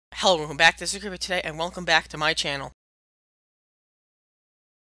Hello, welcome back to Secret today, and welcome back to my channel.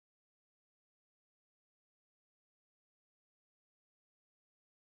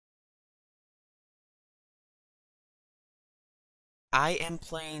 I am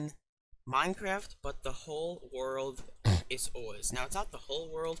playing Minecraft, but the whole world is Oz. Now, it's not the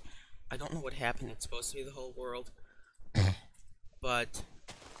whole world. I don't know what happened. It's supposed to be the whole world. But,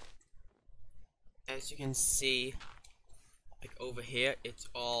 as you can see, like over here, it's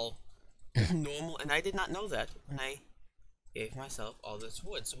all normal. And I did not know that when I gave myself all this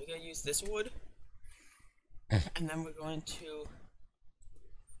wood. So we're going to use this wood. And then we're going to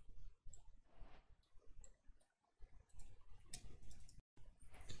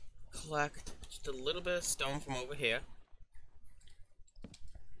collect just a little bit of stone from over here.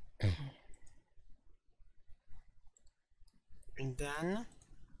 And then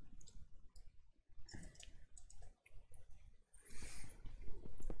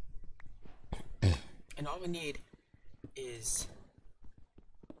all we need is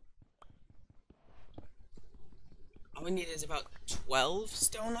about 12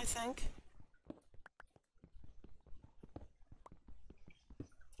 stone, I think.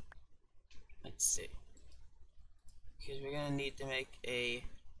 Let's see. Because we're gonna need to make a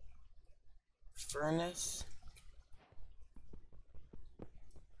furnace.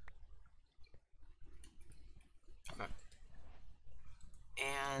 Okay.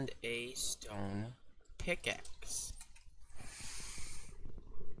 And a stone pickaxe.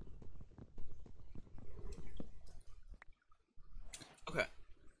 Okay.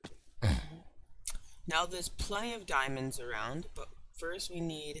 Now there's plenty of diamonds around, but first we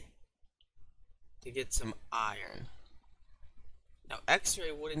need to get some iron. Now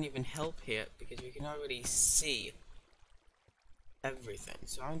X-ray wouldn't even help here because we can already see everything.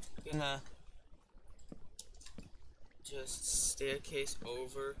 So I'm gonna just staircase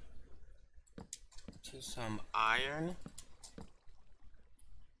over to some iron.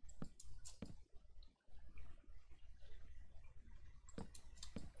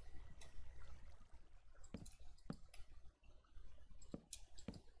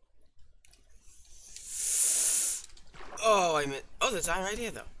 Oh, there's iron right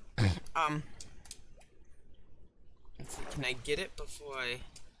here though. Let's see, can I get it before I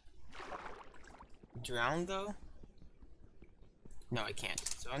drown though? No, I can't.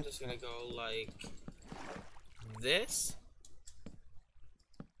 So I'm just gonna go like this.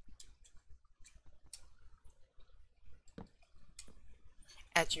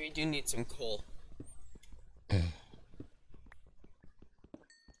 Actually, we do need some coal.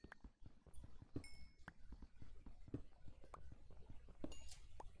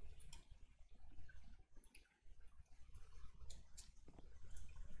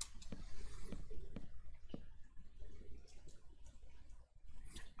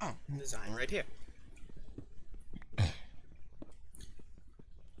 Oh, there's iron right here.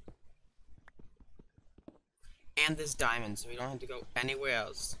 And there's diamonds, so we don't have to go anywhere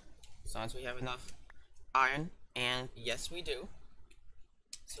else. As long as we have enough iron, and yes we do.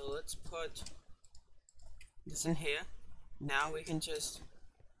 So let's put this in here. Now we can just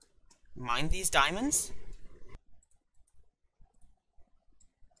mine these diamonds.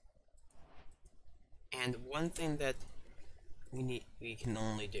 And one thing that we can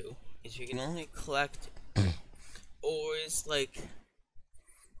only do is we can only collect ores like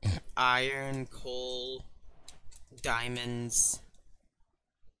iron, coal, diamonds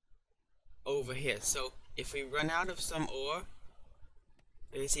over here. So if we run out of some ore,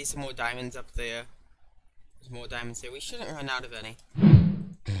 you see some more diamonds up there. There's more diamonds there. We shouldn't run out of any.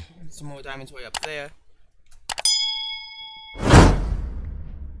 Some more diamonds way up there.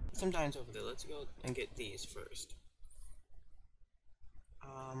 Some diamonds over there. Let's go and get these first.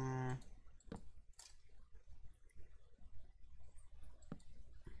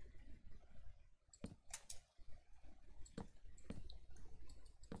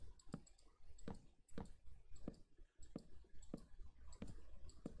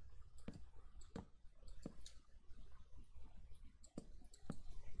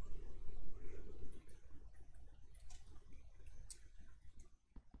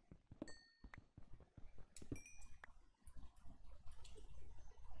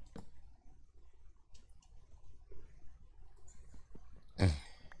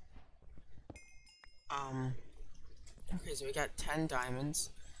 Okay, so we got 10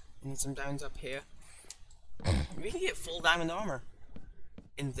 diamonds. We need some diamonds up here. We can get full diamond armor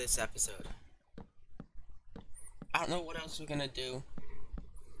in this episode. I don't know what else we're gonna do.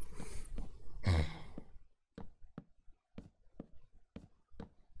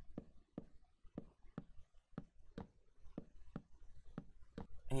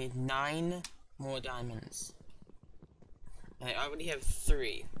 I need 9 more diamonds. And I already have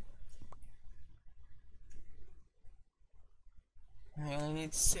 3. And I only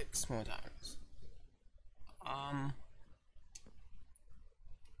need 6 more diamonds.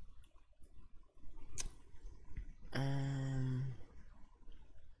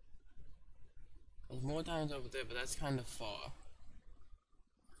 There's more diamonds over there, but that's kind of far.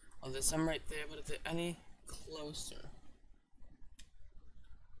 Oh, there's some right there, but is it any closer?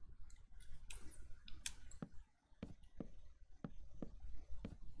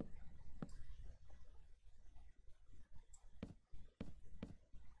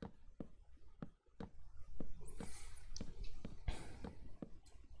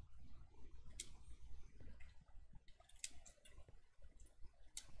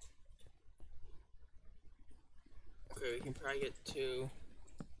 Okay, we can probably get to...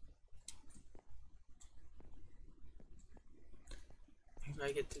 If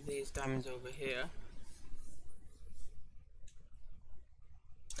I get to these diamonds over here.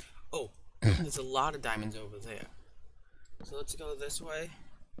 Oh, there's a lot of diamonds over there. So let's go this way.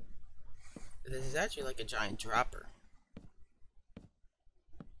 This is actually like a giant dropper.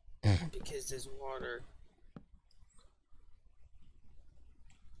 Because there's water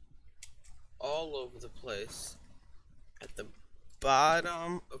all over the place. At the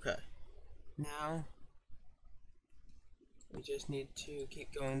bottom. Okay. Now we just need to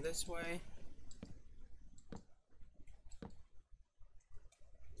keep going this way.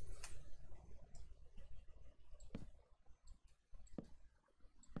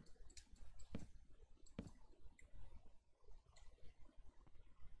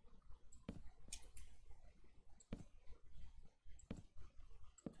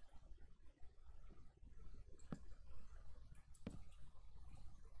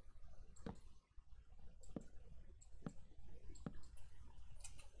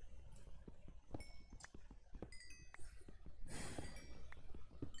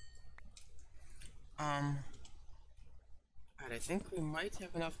 Alright, I think we might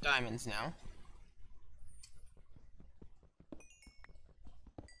have enough diamonds now.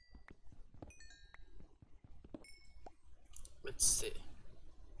 Let's see.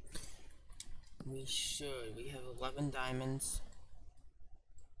 We should. We have 11 diamonds.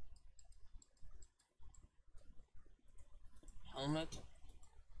 Helmet,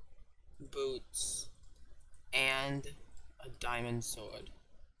 boots, and a diamond sword.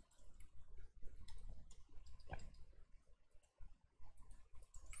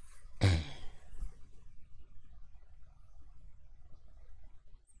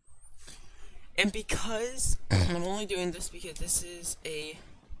 And because I'm only doing this because this is a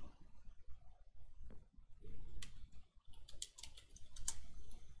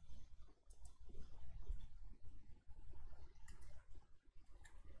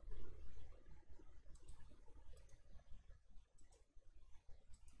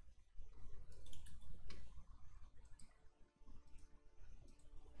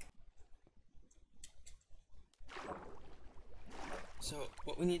so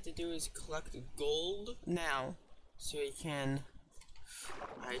what we need to do is collect gold now, so we can...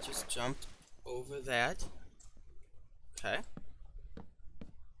 I just jumped over that. Okay.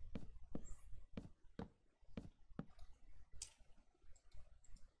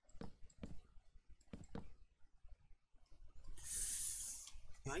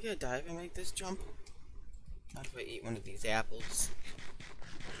 Am I gonna die if I make this jump? Not if I eat one of these apples.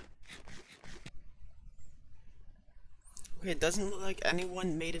 Okay, it doesn't look like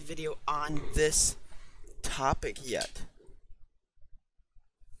anyone made a video on this topic yet.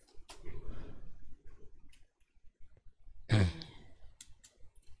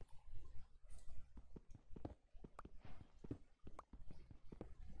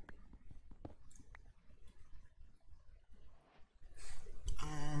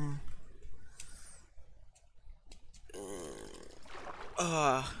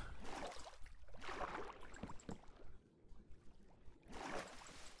 Uh...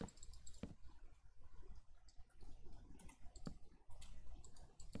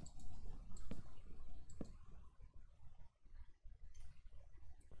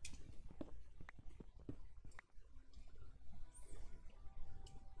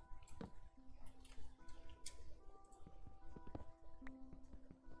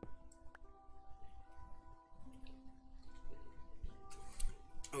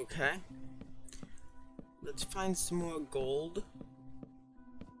 Okay. Let's find some more gold.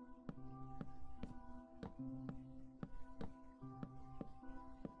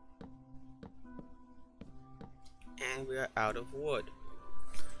 And we are out of wood.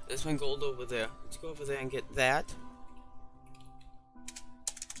 There's one gold over there. Let's go over there and get that.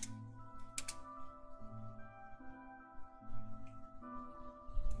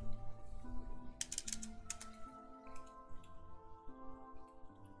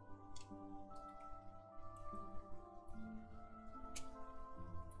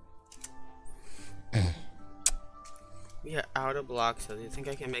 We are out of blocks, so do you think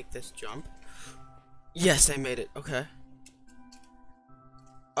I can make this jump? Yes, I made it. Okay.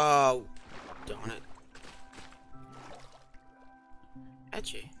 Oh, darn it.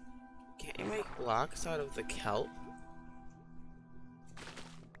 Edgy. Can't you make blocks out of the kelp?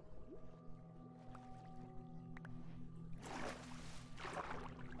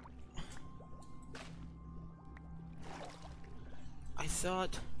 I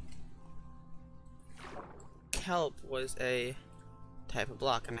thought kelp was a type of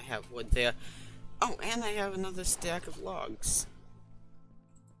block, and I have wood there. Oh, and I have another stack of logs.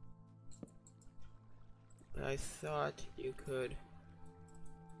 But I thought you could...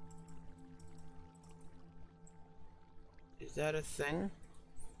 Is that a thing?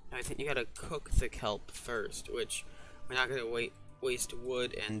 I think you gotta cook the kelp first, which we're not gonna waste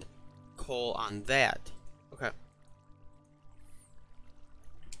wood and coal on that. Okay.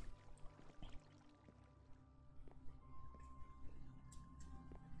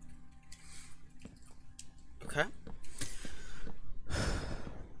 Okay.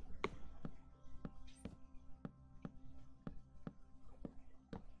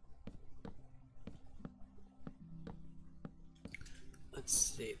 Let's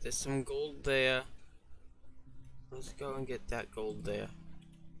see, there's some gold there. Let's go and get that gold there.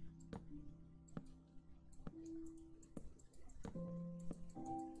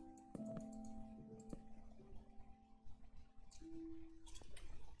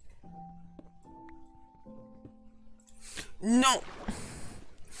 No!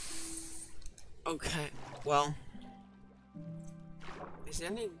 Okay, well... Is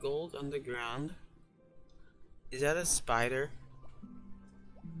there any gold underground? Is that a spider?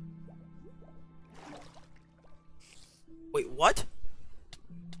 Wait, what?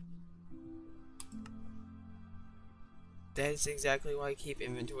 That is exactly why I keep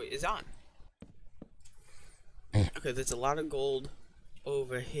inventory is on. Okay, there's a lot of gold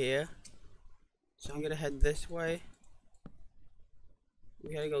over here. So I'm gonna head this way.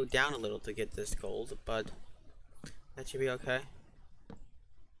 We gotta go down a little to get this gold, but that should be okay.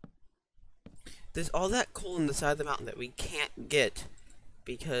 There's all that coal on the side of the mountain that we can't get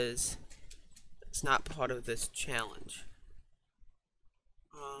because it's not part of this challenge.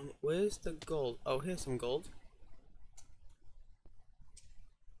 Where's the gold? Oh, here's some gold.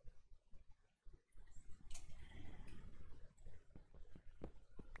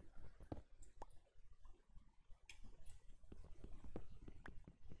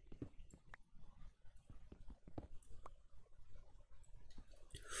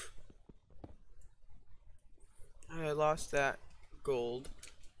 I lost that gold.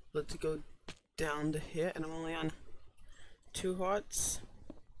 Let's go down to here, and I'm only on 2 hearts.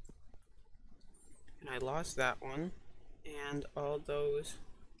 And I lost that one. And all those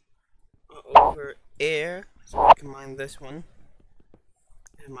are over here. So I can mine this one.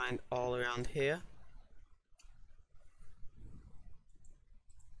 And mine all around here.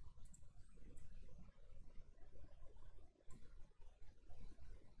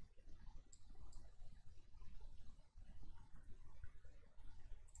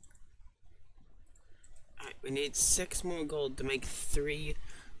 Alright, we need 6 more gold to make 3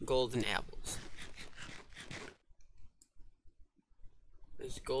 golden apples.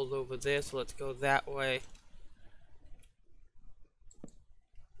 There's gold over there, so let's go that way.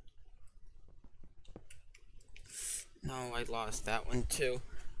 No, I lost that one too.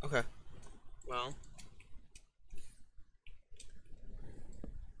 Okay. Well.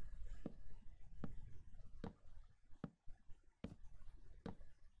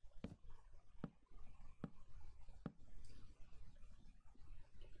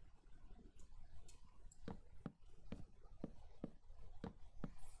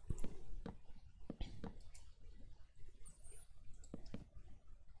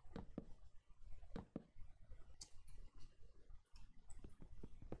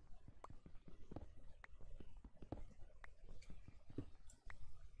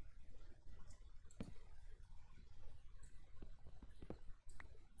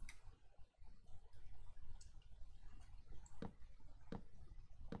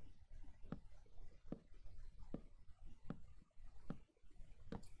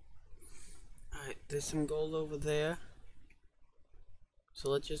 Alright, there's some gold over there.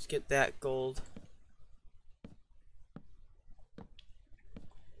 So let's just get that gold.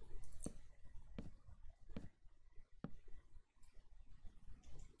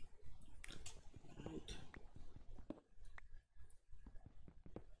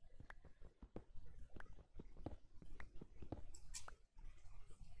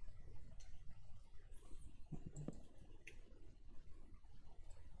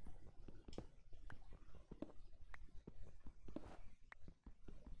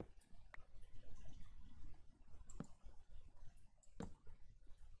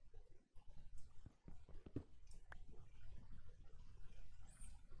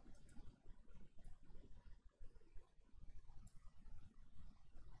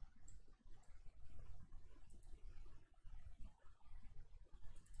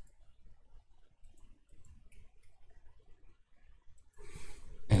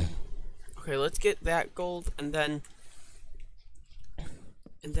 Okay, let's get that gold, and then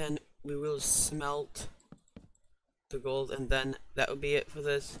we will smelt the gold, and then that will be it for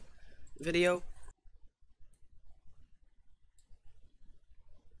this video.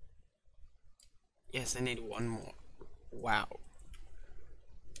 Yes, I need one more. Wow.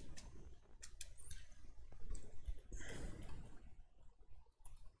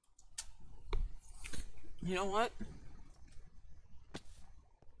 You know what?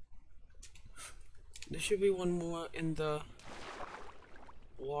 There should be one more in the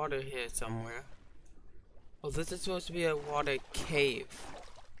water here somewhere. Oh, this is supposed to be a water cave.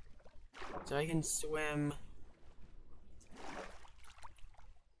 So I can swim.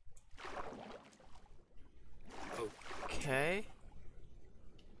 Okay.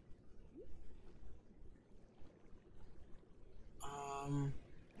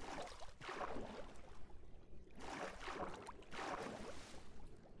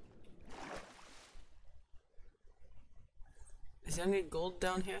 Is there any gold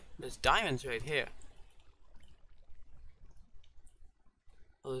down here? There's diamonds right here.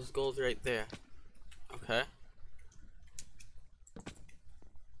 Oh, there's gold right there. Okay.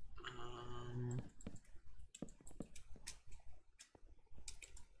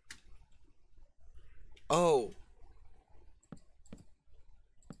 Oh.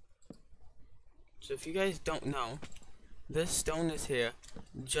 So if you guys don't know, this stone is here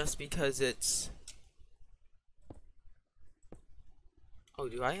just because it's... Oh,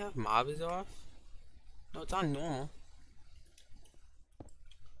 do I have mobs off? No, it's on normal.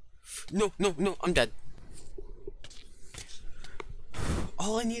 No, no, no, I'm dead.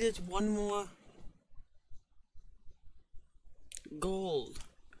 All I need is one more gold,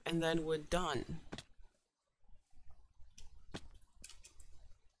 and then we're done.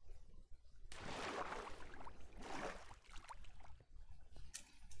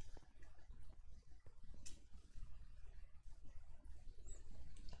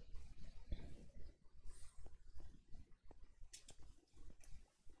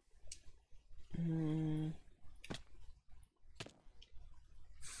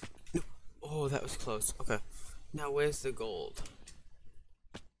 Oh, that was close. Okay. Now, where's the gold?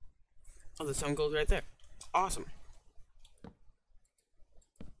 Oh, there's some gold right there. Awesome.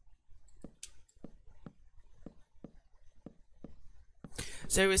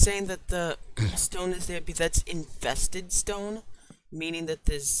 So I was saying that the stone is there because that's infested stone, meaning that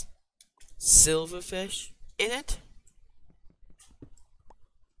there's silverfish in it.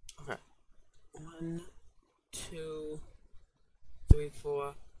 Okay. 1, 2, 3,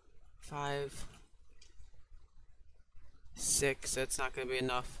 4, 5, 6. That's not gonna be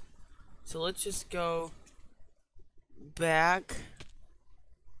enough. So let's just go back.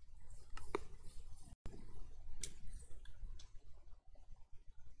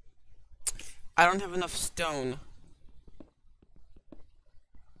 I don't have enough stone.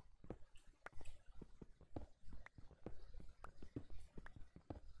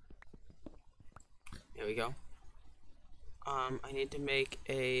 There we go. I need to make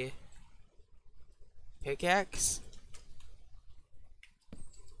a pickaxe.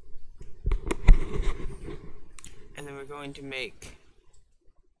 And then we're going to make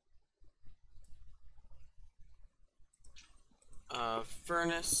a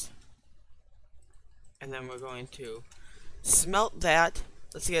furnace. And then we're going to smelt that.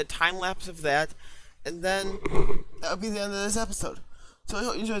 Let's get a time lapse of that. And then that'll be the end of this episode. So I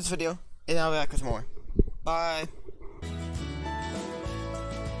hope you enjoyed this video, and I'll be back with more. Bye.